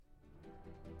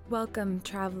Welcome,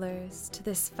 travelers, to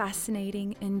this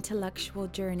fascinating intellectual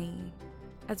journey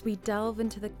as we delve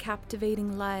into the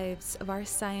captivating lives of our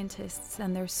scientists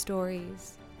and their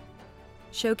stories,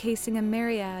 showcasing a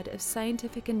myriad of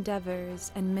scientific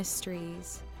endeavors and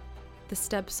mysteries, the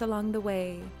steps along the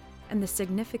way, and the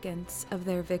significance of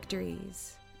their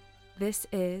victories. This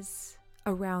is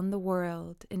Around the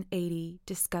World in 80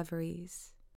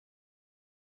 Discoveries.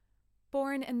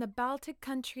 Born in the Baltic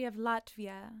country of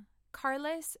Latvia,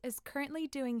 Karlis is currently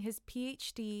doing his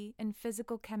PhD in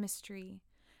physical chemistry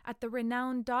at the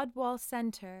renowned Dodwall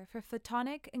Center for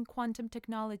Photonic and Quantum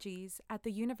Technologies at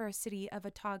the University of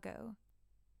Otago.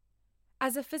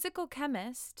 As a physical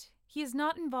chemist, he is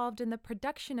not involved in the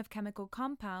production of chemical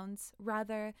compounds,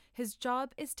 rather, his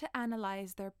job is to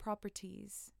analyze their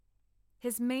properties.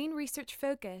 His main research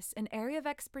focus and area of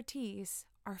expertise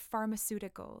are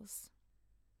pharmaceuticals.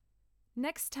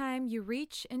 Next time you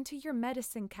reach into your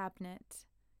medicine cabinet,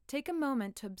 take a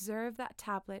moment to observe that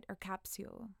tablet or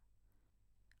capsule.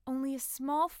 Only a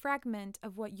small fragment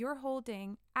of what you're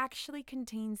holding actually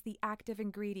contains the active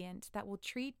ingredient that will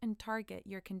treat and target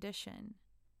your condition.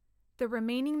 The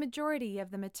remaining majority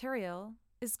of the material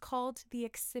is called the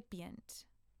excipient.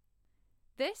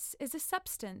 This is a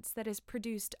substance that is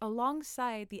produced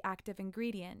alongside the active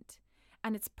ingredient,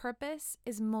 and its purpose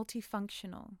is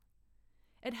multifunctional.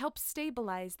 It helps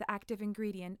stabilize the active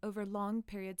ingredient over long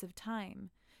periods of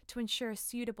time to ensure a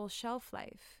suitable shelf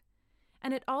life,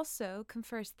 and it also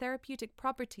confers therapeutic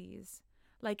properties,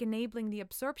 like enabling the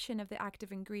absorption of the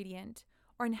active ingredient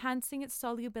or enhancing its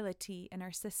solubility in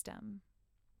our system.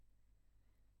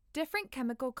 Different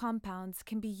chemical compounds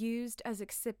can be used as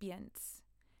excipients,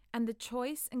 and the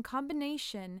choice and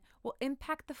combination will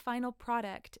impact the final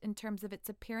product in terms of its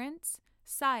appearance,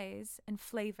 size, and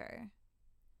flavor.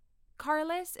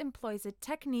 Karlis employs a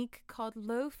technique called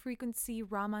low-frequency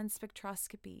Raman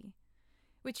spectroscopy,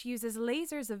 which uses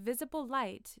lasers of visible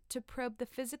light to probe the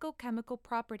physical-chemical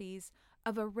properties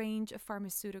of a range of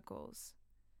pharmaceuticals.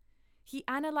 He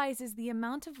analyzes the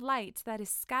amount of light that is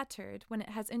scattered when it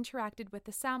has interacted with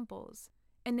the samples,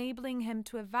 enabling him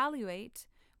to evaluate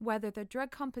whether the drug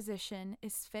composition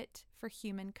is fit for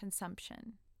human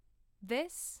consumption.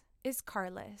 This is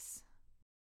Karlis.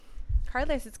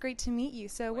 Karlis, it's great to meet you.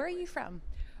 So where are you from?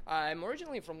 I'm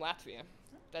originally from Latvia.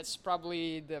 That's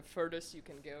probably the furthest you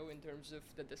can go in terms of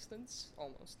the distance,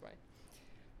 almost, right?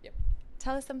 Yep.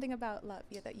 Tell us something about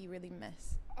Latvia that you really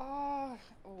miss.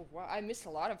 Well, I miss a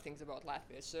lot of things about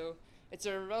Latvia. So it's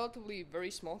a relatively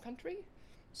very small country.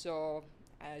 So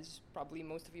as probably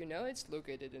most of you know, it's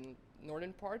located in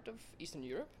northern part of Eastern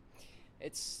Europe.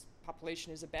 Its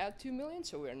population is about 2 million,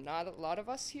 so we're not a lot of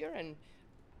us here, and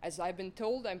as I've been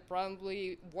told, I'm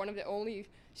probably one of the only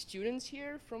students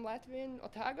here from Latvia in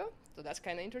Otago, so that's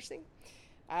kind of interesting.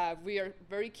 We are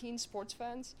very keen sports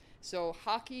fans, so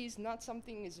hockey is not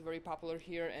something is very popular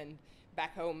here, and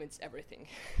back home it's everything.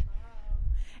 Wow.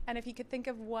 And if you could think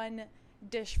of one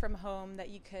dish from home that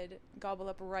you could gobble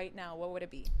up right now, what would it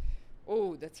be?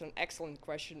 Oh, that's an excellent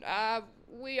question.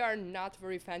 We are not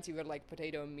very fancy with like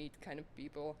potato and meat kind of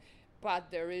people,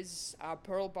 but there is a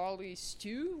pearl barley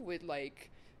stew with like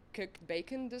cooked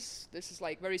bacon. This is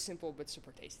like very simple but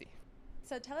super tasty.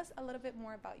 So tell us a little bit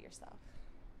more about yourself.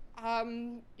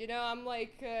 I'm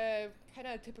like kind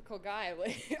of a typical guy.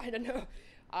 Like I don't know.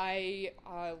 I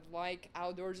like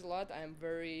outdoors a lot. I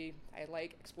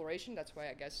like exploration. That's why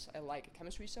I guess I like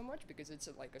chemistry so much, because it's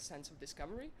like a sense of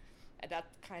discovery, and that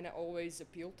kind of always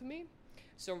appealed to me.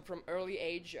 So from early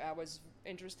age, I was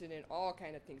interested in all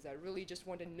kind of things. I really just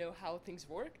wanted to know how things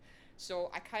work.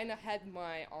 So I kind of had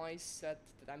my eyes set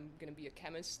that I'm going to be a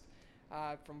chemist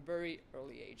from very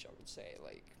early age, I would say,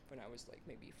 like when I was like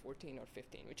maybe 14 or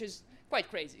 15, which is quite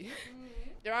crazy. Mm-hmm.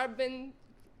 There have been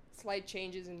slight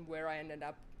changes in where I ended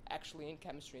up actually in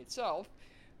chemistry itself,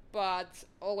 but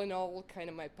all in all, kind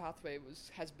of my pathway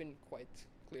has been quite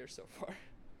clear so far.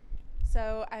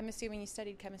 So I'm assuming you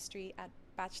studied chemistry at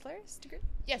bachelor's degree?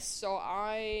 Yes, so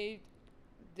I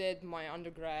did my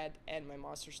undergrad and my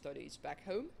master's studies back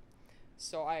home.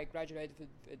 So I graduated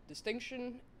with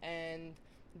distinction, and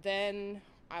then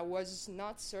I was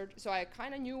not certain. So I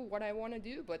kind of knew what I want to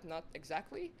do, but not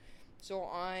exactly. So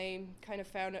I kind of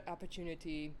found an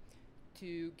opportunity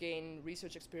to gain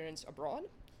research experience abroad.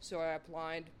 So I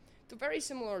applied to a very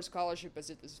similar scholarship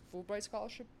as it is Fulbright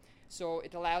scholarship. So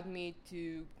it allowed me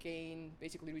to gain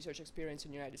basically research experience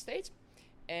in the United States.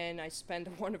 And I spent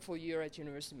a wonderful year at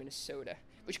University of Minnesota,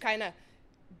 which kind of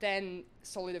then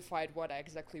solidified what I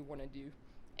exactly want to do.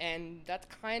 And that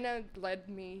kind of led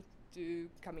me to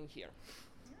coming here.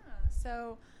 Yeah.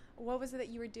 So what was it that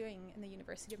you were doing in the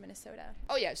University of Minnesota?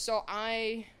 Oh, yeah. So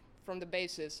I from the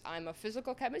basis, I'm a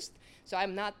physical chemist, so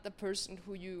I'm not the person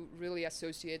who you really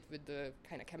associate with the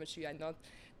kind of chemistry.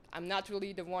 I'm not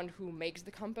really the one who makes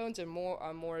the compounds. I'm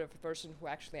more of a person who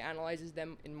actually analyzes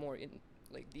them in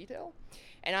like detail.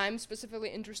 And I'm specifically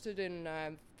interested in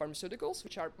pharmaceuticals,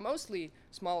 which are mostly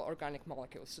small organic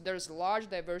molecules. So there's a large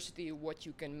diversity of what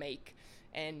you can make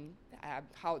and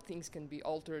how things can be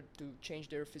altered to change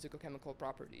their physicochemical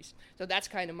properties. So that's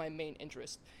kind of my main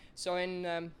interest. So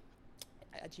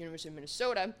at the University of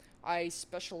Minnesota, I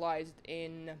specialized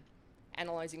in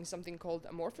analyzing something called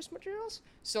amorphous materials.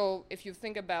 So if you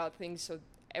think about things, so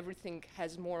everything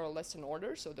has more or less an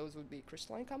order, so those would be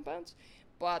crystalline compounds.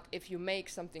 But if you make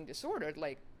something disordered,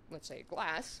 like let's say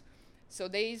glass, so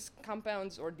these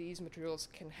compounds or these materials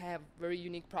can have very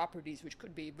unique properties which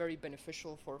could be very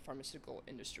beneficial for pharmaceutical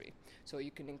industry. So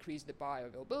you can increase the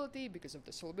bioavailability because of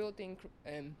the solubility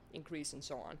increase and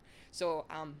so on. So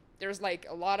there's like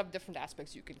a lot of different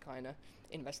aspects you can kind of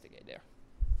investigate there.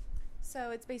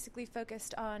 So it's basically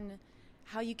focused on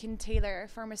how you can tailor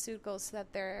pharmaceuticals so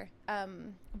that they're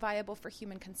viable for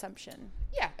human consumption.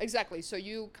 Yeah, exactly. So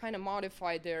you kind of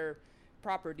modify their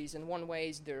properties, in one way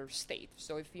is their state.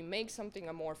 So if we make something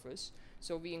amorphous,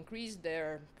 so we increase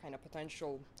their kind of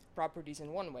potential properties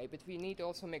in one way, but we need to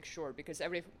also make sure, because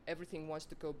everything wants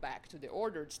to go back to the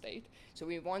ordered state, so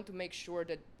we want to make sure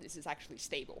that this is actually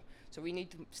stable. So we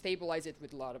need to stabilize it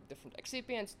with a lot of different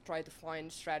excipients, try to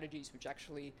find strategies which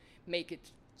actually make it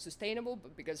sustainable,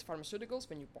 but because pharmaceuticals,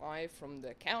 when you buy from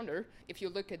the counter, if you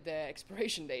look at the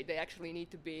expiration date, they actually need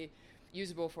to be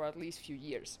usable for at least a few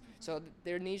years. So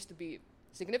there needs to be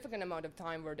significant amount of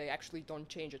time where they actually don't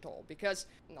change at all, because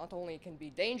not only it can be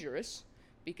dangerous,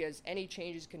 because any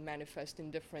changes can manifest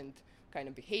in different kind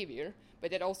of behavior,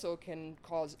 but it also can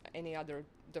cause any other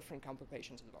different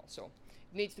complications as well. So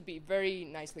it needs to be very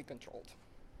nicely controlled.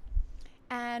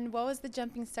 And what was the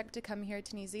jumping step to come here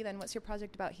to New Zealand? What's your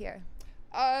project about here?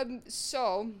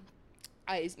 So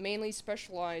I mainly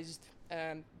specialized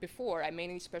before. I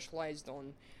mainly specialized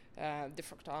on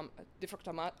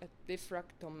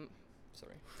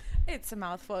sorry. It's a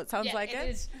mouthful. It sounds like it.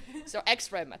 Is. So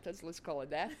X-ray methods, let's call it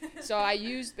that. So I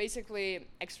used basically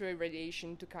X-ray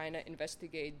radiation to kind of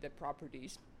investigate the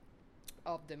properties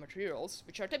of the materials,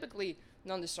 which are typically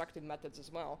non-destructive methods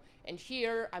as well. And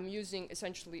here I'm using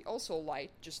essentially also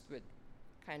light, just with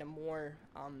kind of more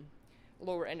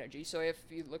lower energy. So if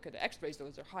you look at the X-rays,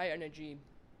 those are high energy.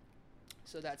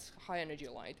 So that's high energy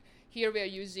light. Here we are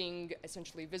using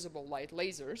essentially visible light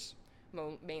lasers,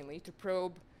 mainly to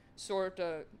probe sort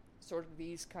of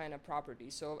these kind of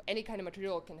properties. So any kind of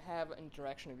material can have an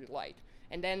interaction with light,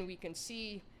 and then we can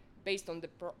see, based on the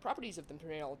properties of the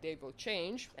material, they will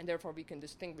change, and therefore we can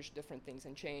distinguish different things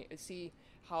and see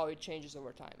how it changes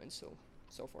over time, and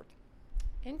so forth.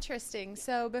 Interesting.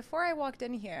 So before I walked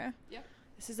in here,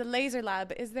 this is a laser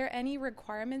lab. Is there any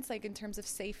requirements, like in terms of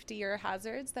safety or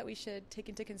hazards, that we should take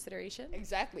into consideration?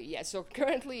 Exactly, yeah. So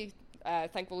currently,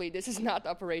 thankfully, this is not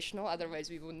operational. Otherwise,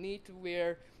 we will need to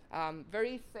wear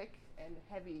very thick and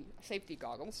heavy safety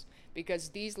goggles, because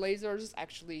these lasers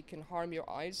actually can harm your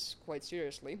eyes quite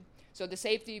seriously. So the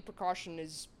safety precaution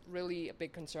is really a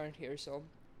big concern here. So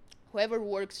whoever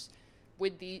works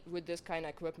with this kind of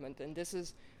equipment, and this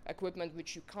is equipment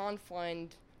which you can't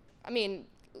find, I mean,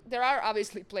 there are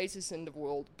obviously places in the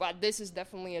world, but this is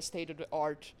definitely a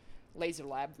state-of-the-art laser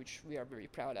lab, which we are very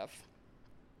proud of.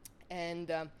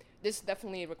 And this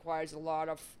definitely requires a lot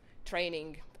of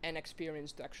training and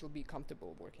experience to actually be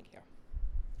comfortable working here.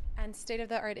 And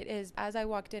state-of-the-art it is. As I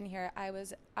walked in here, I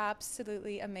was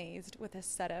absolutely amazed with the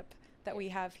setup that we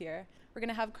have here. We're going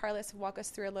to have Karlis walk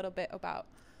us through a little bit about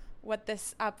what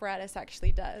this apparatus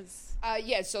actually does.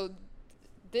 So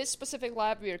this specific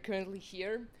lab, we are currently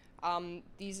here.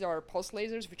 These are pulse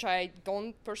lasers, which I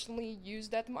don't personally use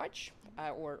that much,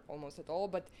 or almost at all,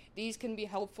 but these can be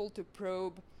helpful to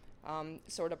probe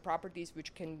sort of properties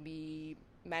which can be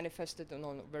manifested on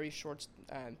a very short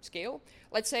scale.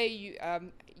 Let's say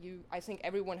I think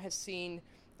everyone has seen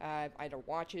either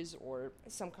watches or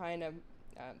some kind of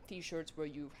t-shirts where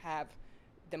you have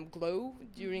them glow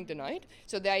during the night.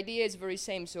 So the idea is very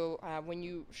same. So when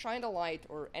you shine a light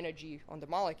or energy on the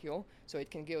molecule, so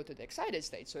it can go to the excited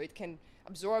state, so it can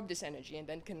absorb this energy and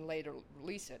then can later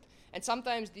release it. And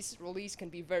sometimes this release can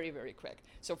be very, very quick.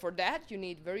 So for that, you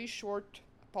need very short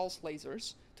pulse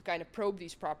lasers to kind of probe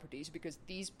these properties, because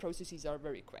these processes are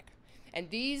very quick. And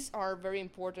these are very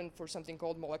important for something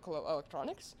called molecular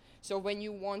electronics. So when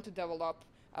you want to develop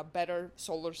better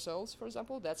solar cells, for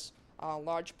example, that's a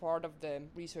large part of the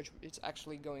research is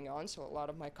actually going on. So a lot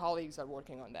of my colleagues are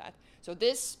working on that. So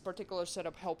this particular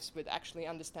setup helps with actually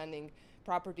understanding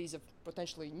properties of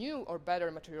potentially new or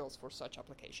better materials for such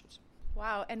applications.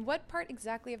 Wow. And what part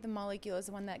exactly of the molecule is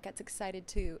the one that gets excited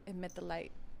to emit the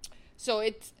light? So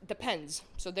it depends.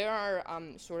 So there are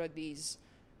sort of these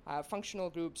functional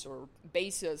groups or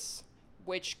bases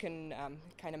which can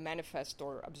kind of manifest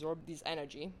or absorb this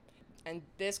energy. And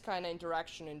this kind of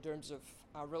interaction in terms of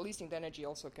releasing the energy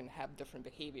also can have different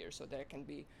behaviors. So there can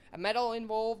be a metal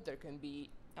involved, there can be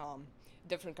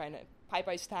different kind of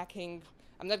pi stacking.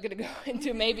 I'm not going to go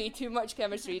into maybe too much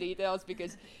chemistry details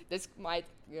because this might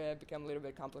become a little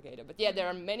bit complicated. But yeah, there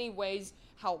are many ways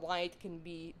how light can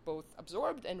be both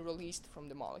absorbed and released from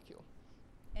the molecule.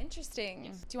 Interesting.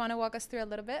 Yes. Do you want to walk us through a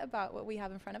little bit about what we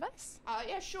have in front of us?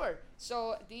 Yeah, sure.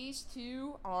 So these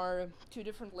two are two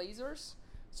different lasers.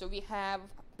 So we have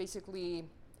basically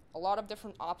a lot of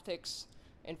different optics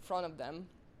in front of them,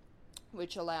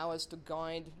 which allow us to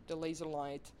guide the laser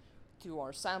light to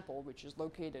our sample, which is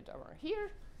located over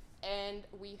here. And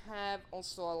we have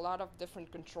also a lot of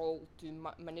different control to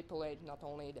manipulate not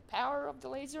only the power of the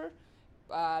laser,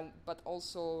 but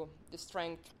also the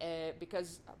strength,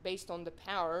 because based on the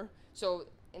power, so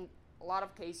in a lot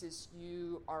of cases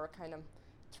you are kind of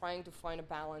trying to find a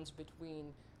balance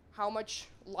between how much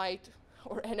light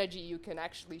or energy you can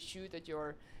actually shoot at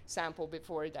your sample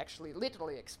before it actually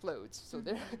literally explodes. So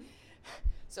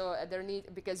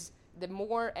because the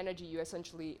more energy you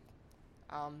essentially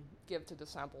give to the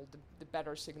sample, the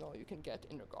better signal you can get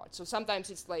in regard. So sometimes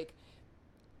it's like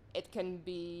it can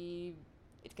be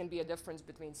a difference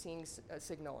between seeing a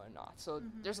signal or not. So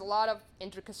there's a lot of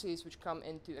intricacies which come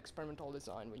into experimental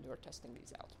design when you're testing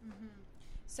these out.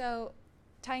 So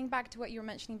tying back to what you were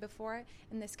mentioning before,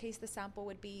 in this case, the sample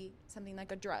would be something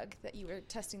like a drug that you were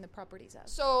testing the properties of.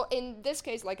 So in this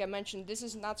case, like I mentioned, this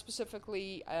is not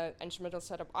specifically an instrumental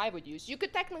setup I would use. You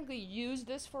could technically use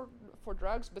this for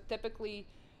drugs, but typically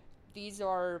these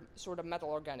are sort of metal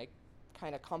organic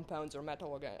kind of compounds or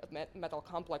metal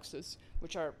complexes,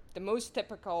 which are the most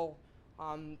typical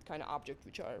kind of object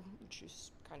which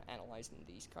is kind of analyzed in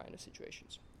these kind of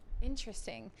situations.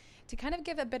 Interesting. To kind of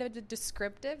give a bit of a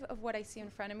descriptive of what I see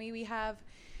in front of me, we have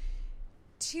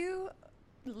two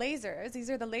lasers.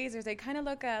 These are the lasers. They kind of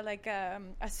look like a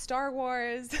Star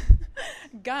Wars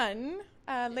gun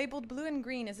labeled blue and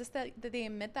green. Is this that they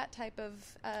emit that type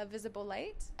of visible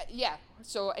light? Yeah.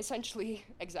 So essentially,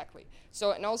 exactly.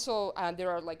 So and also there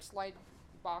are like slide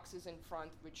boxes in front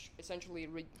which essentially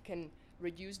can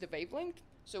reduce the wavelength.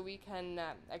 So we can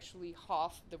actually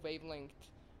half the wavelength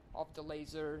of the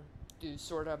laser to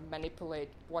sort of manipulate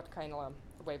what kind of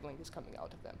wavelength is coming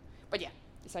out of them. But yeah,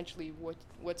 essentially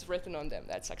what's written on them,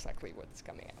 that's exactly what's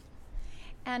coming out.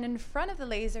 And in front of the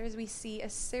lasers, we see a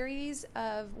series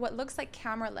of what looks like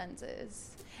camera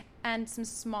lenses and some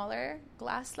smaller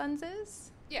glass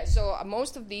lenses. Yeah, so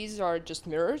most of these are just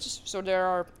mirrors. So there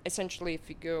are essentially, if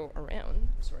you go around,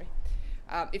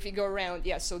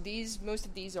 so most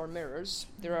of these are mirrors.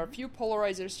 There are a few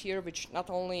polarizers here, which not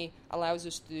only allows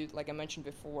us to, like I mentioned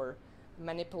before,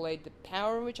 manipulate the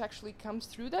power which actually comes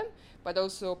through them, but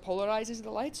also polarizes the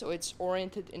light, so it's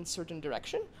oriented in certain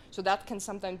direction. So that can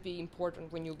sometimes be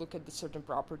important when you look at the certain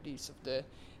properties of the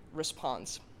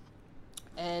response.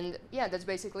 And yeah, that's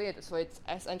basically it. So it's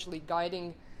essentially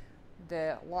guiding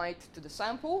the light to the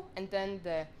sample, and then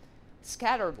the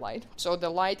scattered light. So the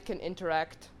light can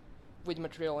interact with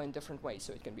material in different ways.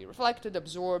 So it can be reflected,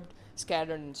 absorbed,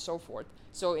 scattered, and so forth.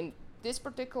 So in this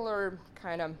particular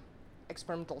kind of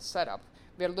experimental setup,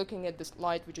 we are looking at this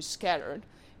light which is scattered,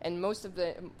 and most of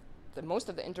the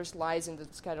interest lies in the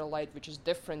scattered light, which is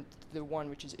different to the one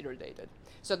which is irradiated.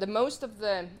 So the most of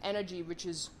the energy, which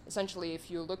is essentially, if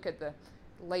you look at the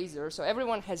laser, so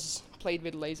everyone has played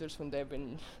with lasers when they've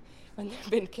been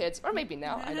kids, or maybe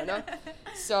now, I don't know.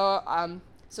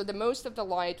 So the most of the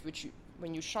light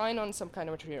when you shine on some kind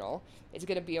of material, it's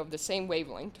going to be of the same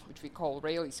wavelength, which we call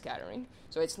Rayleigh scattering.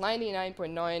 So it's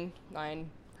 99.99,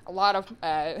 a lot of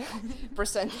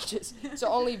percentages. So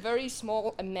only very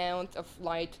small amount of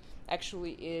light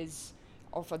actually is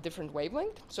of a different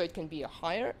wavelength. So it can be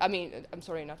not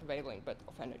a wavelength, but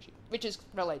of energy, which is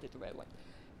related to wavelength.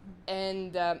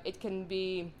 And it can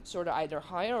be sort of either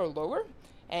higher or lower.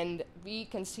 And we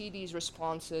can see these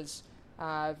responses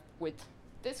with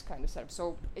this kind of setup.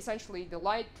 So essentially the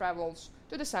light travels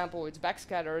to the sample, it's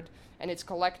backscattered, and it's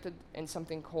collected in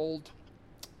something called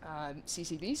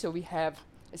CCD. So we have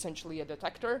essentially a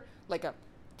detector, like a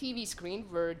TV screen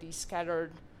where the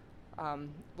scattered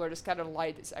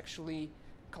light is actually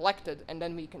collected, and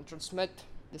then we can transmit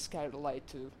the scattered light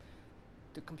to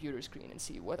the computer screen and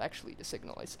see what actually the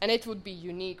signal is. And it would be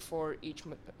unique for each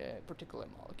particular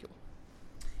molecule.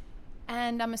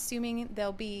 And I'm assuming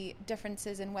there'll be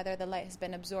differences in whether the light has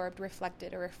been absorbed,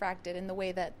 reflected, or refracted in the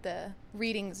way that the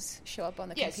readings show up on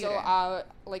the computer. So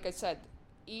like I said,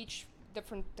 each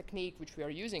different technique which we are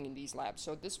using in these labs.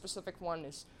 So this specific one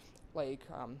is like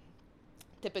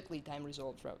typically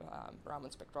time-resolved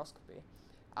Raman spectroscopy.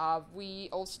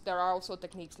 There are also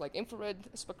techniques like infrared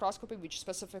spectroscopy, which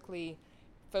specifically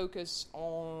focus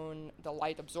on the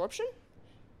light absorption,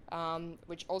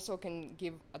 which also can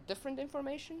give a different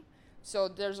information. So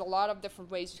there's a lot of different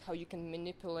ways how you can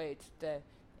manipulate the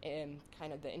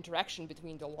kind of the interaction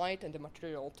between the light and the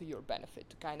material to your benefit,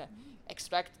 to kind of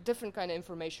extract different kind of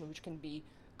information which can be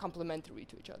complementary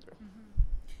to each other.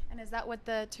 And is that what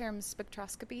the term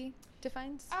spectroscopy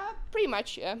defines? Pretty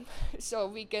much, yeah. So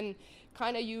we can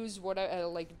kind of use what,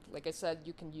 like I said,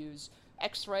 you can use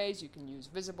X-rays, you can use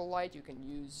visible light, you can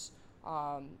use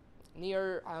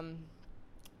near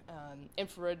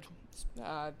infrared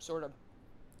sort of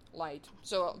light.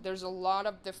 So there's a lot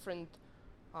of different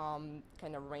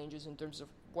kind of ranges in terms of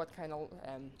what kind of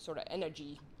sort of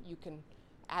energy you can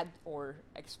add or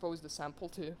expose the sample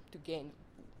to gain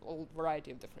a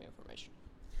variety of different information.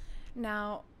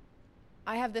 Now,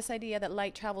 I have this idea that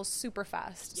light travels super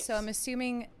fast. Yes. So I'm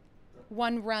assuming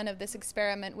one run of this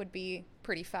experiment would be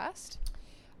pretty fast?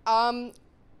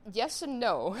 Yes and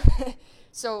no.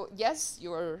 So yes,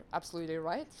 you're absolutely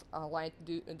right. Light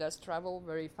does travel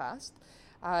very fast.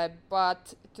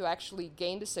 But to actually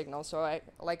gain the signal,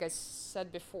 like I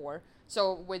said before,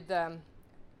 so with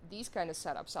these kind of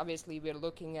setups, obviously we're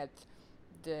looking at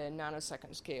the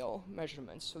nanosecond scale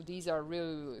measurements. So these are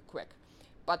really, really quick.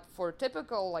 But for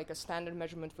typical, like a standard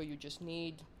measurement where you just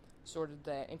need sort of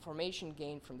the information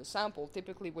gained from the sample,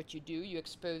 typically what you do, you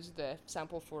expose the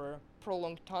sample for a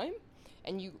prolonged time,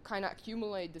 and you kind of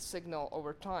accumulate the signal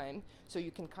over time, so you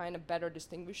can kind of better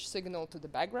distinguish signal to the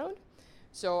background.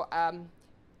 So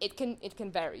it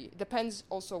can vary. It depends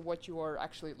also what you are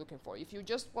actually looking for. If you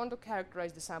just want to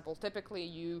characterize the sample,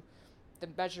 typically the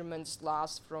measurements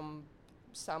last from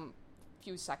some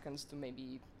few seconds to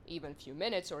maybe even few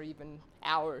minutes or even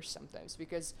hours sometimes,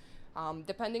 because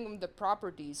depending on the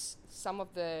properties, some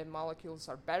of the molecules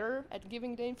are better at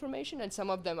giving the information and some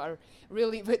of them are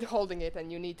really withholding it, and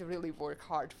you need to really work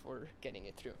hard for getting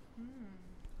it through.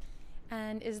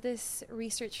 And is this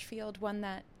research field one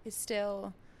that is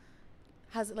still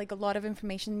has like a lot of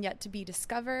information yet to be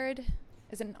discovered?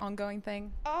 Is it an ongoing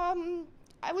thing?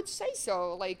 I would say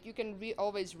so. Like, you can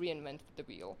always reinvent the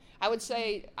wheel. I would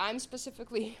say I'm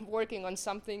specifically working on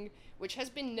something which has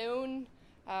been known,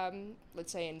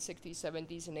 let's say in 60s,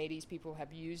 70s, and 80s, people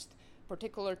have used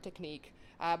particular technique.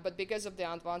 But because of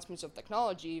the advancements of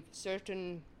technology,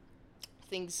 certain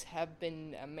things have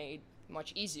been made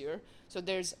much easier. So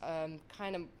there's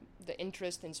kind of the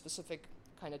interest in specific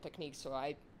kind of techniques. So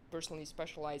I personally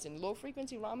specialize in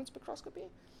low-frequency Raman spectroscopy,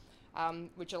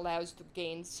 which allows to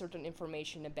gain certain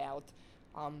information about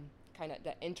kind of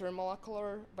the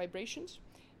intermolecular vibrations.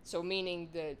 So meaning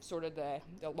the sort of the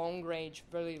long-range,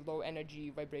 very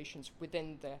low-energy vibrations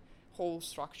within the whole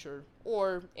structure,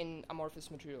 or in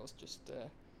amorphous materials, just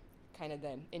kind of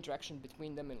the interaction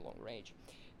between them in long range.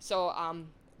 So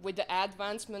with the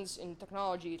advancements in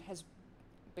technology, it has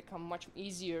become much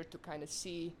easier to kind of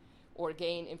see or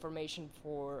gain information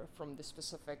from the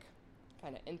specific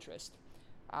kind of interest.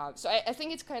 So I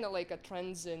think it's kind of like a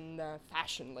trends in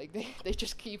fashion, like they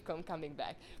just keep coming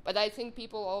back. But I think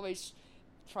people always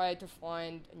try to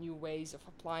find new ways of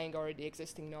applying already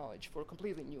existing knowledge for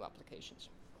completely new applications.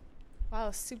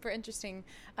 Wow, super interesting.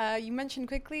 You mentioned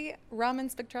quickly Raman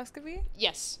spectroscopy?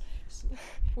 Yes.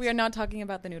 We are not talking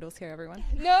about the noodles here, everyone.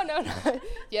 No.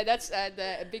 Yeah, that's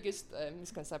the biggest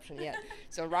misconception yet.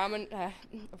 So Raman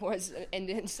was an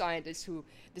Indian scientist who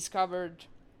discovered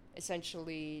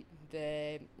essentially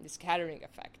the scattering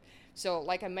effect. So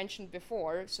like I mentioned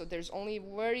before, so there's only a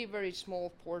very, very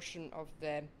small portion of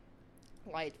the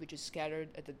light which is scattered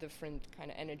at a different kind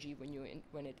of energy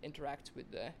when it interacts with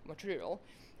the material.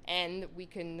 And we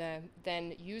can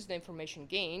then use the information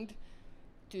gained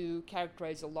to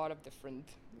characterize a lot of different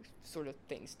sort of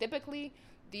things. Typically,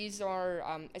 these are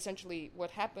essentially what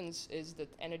happens is that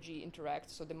energy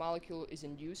interacts, so the molecule is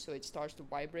induced, so it starts to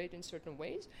vibrate in certain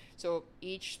ways. So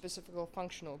each specific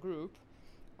functional group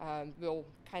will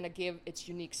kind of give its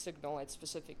unique signal at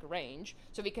specific range.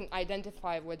 So we can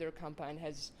identify whether a compound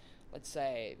has, let's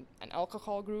say, an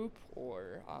alcohol group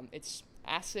or it's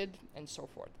acid and so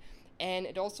forth. And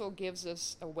it also gives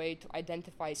us a way to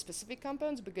identify specific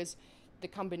compounds, because the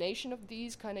combination of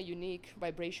these kind of unique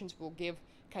vibrations will give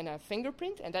kind of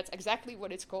fingerprint, and that's exactly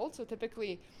what it's called. So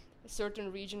typically a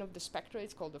certain region of the spectra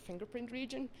is called the fingerprint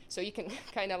region. So you can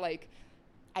kind of like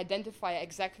identify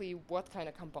exactly what kind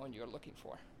of compound you're looking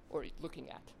for or looking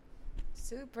at.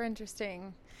 Super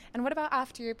interesting. And what about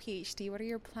after your PhD? What are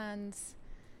your plans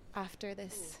after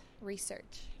this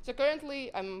research? So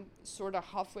currently I'm sort of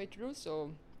halfway through,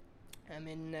 so I'm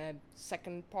in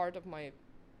second part of my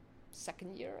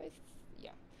second year,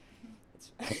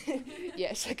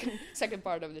 yeah, second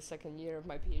part of the second year of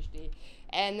my PhD,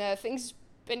 and things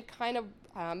been kind of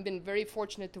been very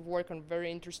fortunate to work on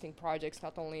very interesting projects,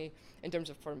 not only in terms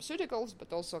of pharmaceuticals,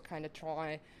 but also kind of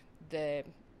try the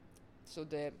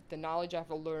knowledge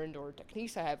I've learned or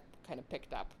techniques I have kind of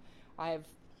picked up. I've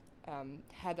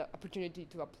had the opportunity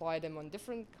to apply them on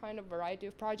different kind of variety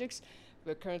of projects.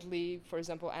 We're currently, for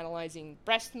example, analyzing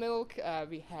breast milk.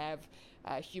 We have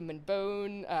human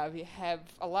bone. We have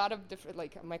a lot of different,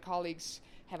 like my colleagues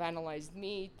have analyzed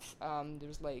meat.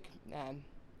 There's like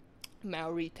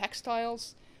Maori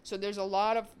textiles. So there's a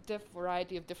lot of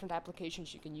variety of different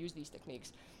applications you can use these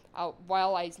techniques.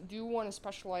 While I do want to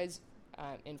specialize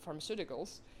in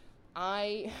pharmaceuticals,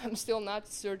 I am still not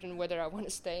certain whether I want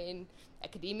to stay in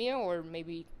academia or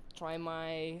maybe try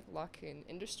my luck in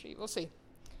industry. We'll see.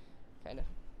 Kind of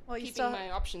keeping my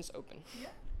options open. Yeah.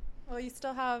 Well, you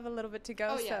still have a little bit to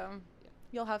go,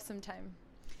 you'll have some time.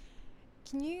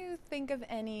 Can you think of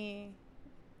any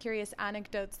curious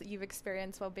anecdotes that you've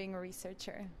experienced while being a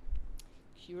researcher?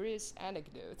 Curious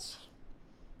anecdotes.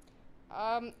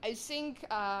 I think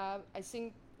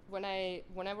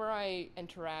whenever I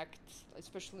interact,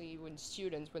 especially with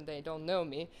students when they don't know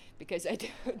me, because I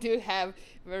do have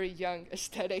very young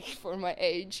aesthetic for my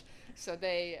age, so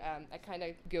I kind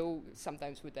of go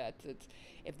sometimes with that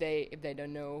if they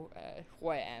don't know who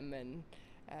I am, and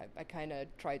I kind of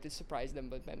try to surprise them,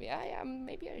 but maybe I am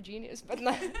a genius, but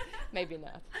not, maybe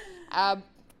not.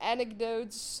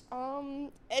 Anecdotes,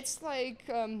 it's like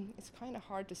it's kind of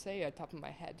hard to say at the top of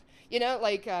my head,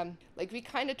 like we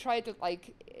kind of try to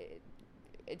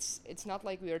it's not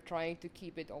like we are trying to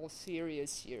keep it all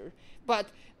serious here, but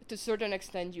to a certain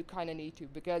extent you kind of need to,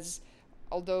 because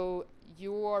although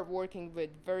you are working with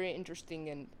very interesting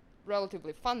and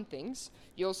relatively fun things,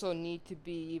 you also need to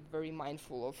be very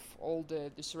mindful of all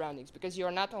the surroundings, because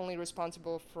you're not only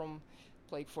responsible for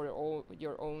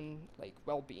your own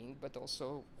well-being, but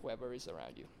also whoever is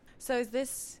around you. So is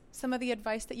this some of the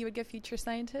advice that you would give future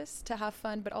scientists, to have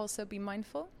fun but also be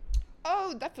mindful?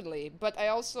 Oh, definitely. But I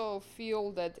also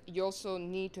feel that you also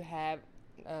need to have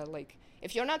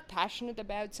if you're not passionate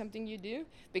about something you do,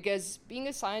 because being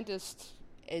a scientist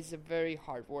is a very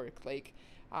hard work.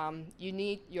 You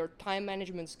need your time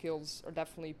management skills are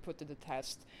definitely put to the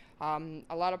test.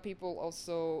 A lot of people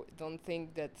also don't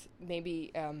think that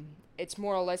maybe it's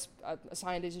more or less a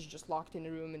scientist is just locked in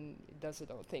a room and does his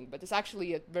own thing, but it's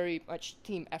actually a very much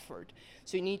team effort.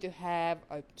 So you need to have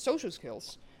social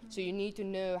skills. So you need to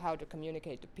know how to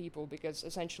communicate to people, because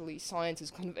essentially science is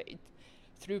conveyed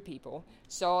through people.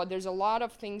 So there's a lot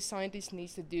of things scientists need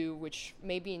to do which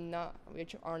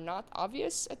are not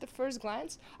obvious at the first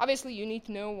glance. Obviously, you need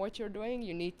to know what you're doing.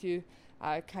 You need to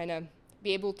kind of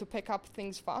be able to pick up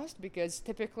things fast, because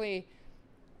typically,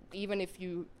 even if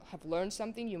you have learned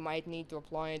something, you might need to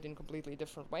apply it in a completely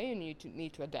different way, and you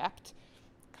need to adapt,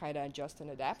 kind of adjust and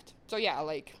adapt. So yeah,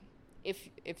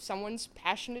 if someone's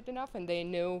passionate enough and they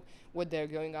know what they're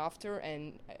going after,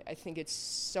 and I think it's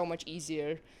so much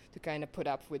easier to kind of put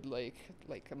up with a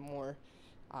more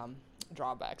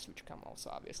drawbacks, which come also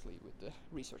obviously with the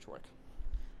research work.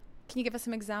 Can you give us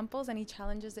some examples, any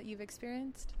challenges that you've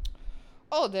experienced?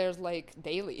 Oh, there's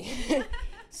daily.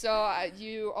 So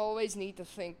you always need to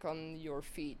think on your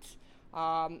feet,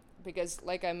 because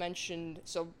like I mentioned,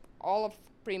 so all of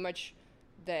pretty much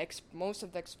most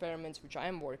of the experiments which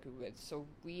I'm working with, so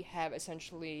we have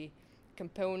essentially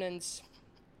components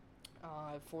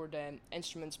for the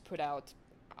instruments put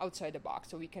outside the box,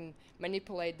 so we can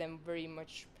manipulate them very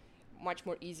much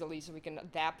more easily, so we can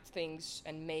adapt things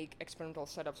and make experimental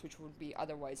setups which would be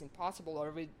otherwise impossible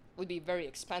or would be very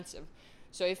expensive.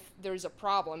 So if there's a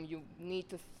problem, you need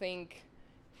to think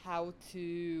how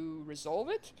to resolve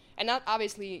it, and not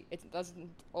obviously it doesn't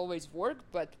always work,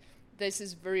 but this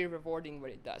is very rewarding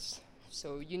when it does.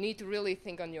 So you need to really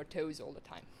think on your toes all the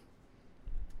time.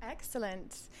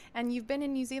 Excellent. And you've been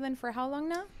in New Zealand for how long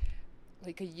now?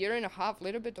 A year and a half, a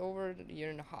little bit over a year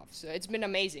and a half. So it's been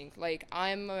amazing.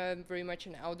 I'm very much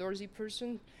an outdoorsy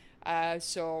person.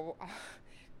 So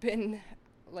been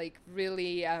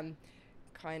really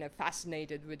kind of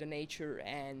fascinated with the nature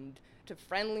and the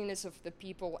friendliness of the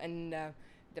people, and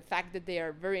the fact that they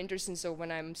are very interesting. So when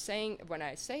I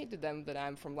say to them that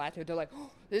I'm from Latvia, they're like,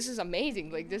 "Oh, this is amazing!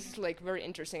 This is very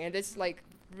interesting," and it's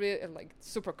really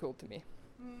super cool to me.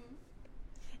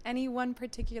 Any one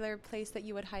particular place that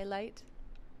you would highlight?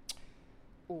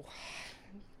 Oh,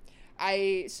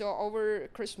 so over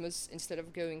Christmas, instead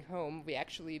of going home, we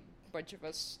actually, bunch of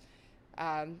us,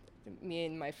 me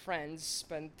and my friends,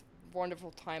 spent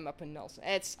wonderful time up in Nelson.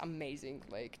 It's amazing,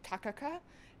 like Takaka,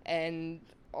 and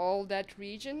all that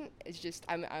region is just.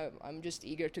 I'm just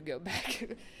eager to go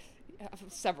back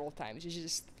several times. It's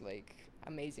just like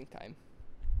amazing time.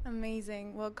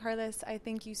 Amazing. Well, Karlis, I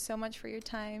thank you so much for your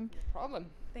time. No problem.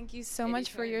 Thank you so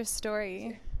much for your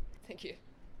story. Thank you.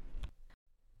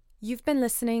 You've been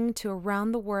listening to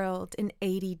Around the World in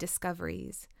 80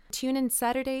 Discoveries. Tune in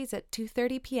Saturdays at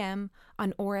 2:30 p.m.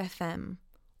 on OR FM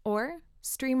or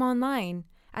stream online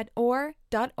at or.org.nz.